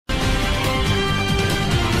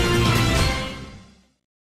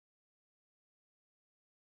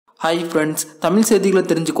Hi friends, Tamil செய்திகளை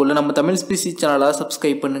தெரிஞ்சுக்கொள்ள நம்ம தமிழ் ஸ்பீசி சேனலை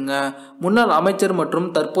சப்ஸ்கிரைப் பண்ணுங்க. முன்னாள் அமைச்சர் மற்றும்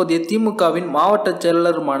தற்போதைய திமுகவின் மாவட்ட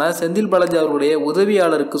செயலாளருமான செந்தில் பாலாஜி அவர்களுடைய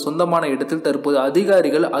உதவியாளருக்கு சொந்தமான இடத்தில் தற்போது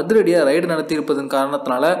அதிகாரிகள் அதிரடியாக ரைடு நடத்தியிருப்பதன்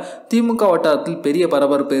காரணத்தினால திமுக வட்டாரத்தில் பெரிய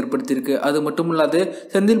பரபரப்பு ஏற்படுத்தியிருக்கு. அது மட்டுமில்லாது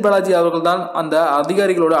செந்தில் பாலாஜி அவர்கள் தான் அந்த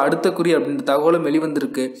அதிகாரிகளோட அடுத்த குறி அப்படின்ற தகவலும்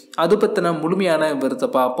வெளிவந்திருக்கு. அது பற்றின முழுமையான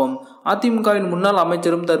விவரத்தை பார்ப்போம். அதிமுகவின் முன்னாள்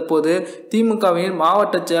அமைச்சரும் தற்போது திமுகவின்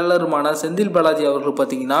மாவட்ட செயலாளருமான செந்தில் பாலாஜி அவர்கள்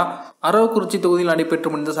பார்த்தீங்கன்னா அரவக்குறிச்சி தொகுதியில் நடைபெற்று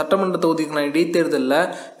முடிந்த சட்டமன்ற தொகுதிக்கான இடைத்தேர்தலில்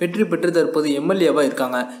வெற்றி பெற்று தற்போது எம்எல்ஏவா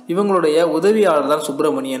இருக்காங்க. இவங்களுடைய உதவியாளர் தான்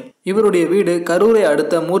சுப்பிரமணியன். இவருடைய வீடு கரூரை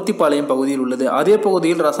அடுத்த மூர்த்திபாளையம் பகுதியில் உள்ளது. அதே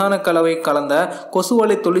பகுதியில் ரசாயன கலவை கலந்த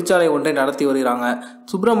கொசுவலை தொழிற்சாலை ஒன்றை நடத்தி வருகிறாங்க.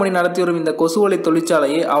 சுப்பிரமணியன் நடத்தி வரும் இந்த கொசுவலை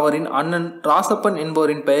தொழிற்சாலையை அவரின் அண்ணன் ராசப்பன்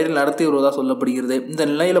என்பவரின் பெயரில் நடத்தி வருவதாக சொல்லப்படுகிறது. இந்த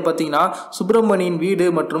நிலையில பார்த்தீங்கன்னா சுப்பிரமணியன் வீடு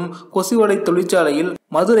மற்றும் கொசுவலை தொழிற்சாலையில்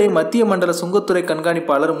மதுரை மத்திய மண்டல சுங்கத்துறை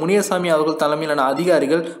கண்காணிப்பாளர் முனியசாமி அவர்கள் தலைமையிலான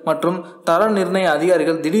அதிகாரிகள் மற்றும் தர நிர்ணய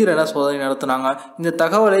அதிகாரிகள் திடீரென சோதனை நடத்தினாங்க. இந்த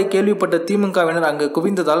தகவலை கேள்விப்பட்ட திமுகவினர் அங்கு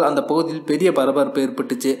குவிந்ததால் அந்த பகுதியில் பெரிய பரபரப்பு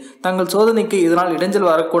ஏற்பட்டுச்சு. தங்கள் சோதனைக்கு இதனால் இடைஞ்சல்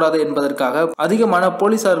வரக்கூடாது என்பதற்காக அதிகமான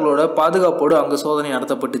போலீசார்களோட பாதுகாப்போடு அங்கு சோதனை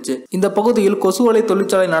நடத்தப்பட்டுச்சு. இந்த பகுதியில் கொசுவலை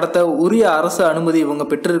தொழிற்சாலை நடத்த உரிய அரசு அனுமதி இவங்க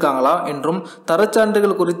பெற்றிருக்காங்களா என்றும்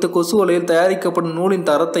தரச்சான்றுகள் குறித்து கொசுவலையில் தயாரிக்கப்படும் நூலின்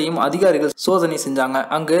தரத்தையும் அதிகாரிகள் சோதனை செஞ்சாங்க.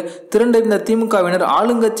 அங்கு திரண்டிருந்த திமுகவினர்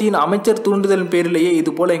ஆளுங்கட்சியின் அமைச்சர் தூண்டுதலின் பேரிலேயே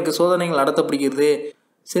இது போல இங்கு சோதனைகள் நடத்தப்படுகிறது,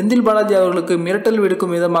 செந்தில் பாலாஜி அவர்களுக்கு மிரட்டல்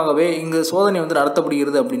விடுக்கும் விதமாகவே இங்கு சோதனை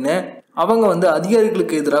நடத்தப்படுகிறது அப்படின்னு அவங்க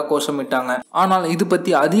அதிகாரிகளுக்கு எதிராக கோஷமிட்டாங்க. ஆனால் இது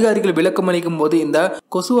பற்றி அதிகாரிகள் விளக்கம் அளிக்கும் போது இந்த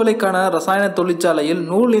கொசுவலைக்கான ரசாயன தொழிற்சாலையில்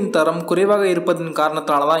நூலின் தரம் குறைவாக இருப்பதன்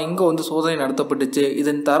காரணத்தினால்தான் இங்கு சோதனை நடத்தப்பட்டுச்சு.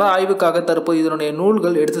 இதன் தர ஆய்வுக்காக தற்போது இதனுடைய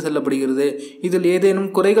நூல்கள் எடுத்து செல்லப்படுகிறது. இதில்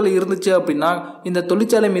ஏதேனும் குறைகள் இருந்துச்சு அப்படின்னா இந்த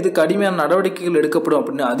தொழிற்சாலை மீது கடுமையான நடவடிக்கைகள் எடுக்கப்படும்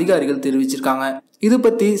அப்படின்னு அதிகாரிகள் தெரிவிச்சிருக்காங்க. இது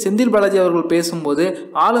பற்றி செந்தில் பாலாஜி அவர்கள் பேசும்போது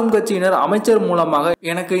ஆளும் கட்சியினர் அமைச்சர் மூலமாக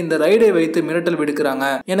எனக்கு இந்த ரைடை வைத்து மிரட்டல் விடுக்கிறாங்க,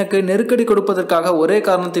 எனக்கு நெருக்கடி கொடுப்பதற்காக ஒரே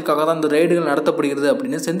காரணத்திற்காக தான் இந்த ரைடுகள் நடத்தப்படுகிறது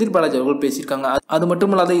அப்படின்னு செந்தில் பாலாஜி அவர்கள் பேசியிருக்காங்க. அது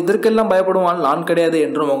மட்டுமல்லாது இதற்கெல்லாம் பயப்படுவான் நான் கிடையாது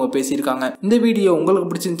என்றும் அவங்க பேசியிருக்காங்க. இந்த வீடியோ உங்களுக்கு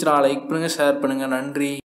பிடிச்சிருந்துச்சுன்னா லைக் பண்ணுங்க, ஷேர் பண்ணுங்க.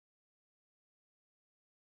 நன்றி.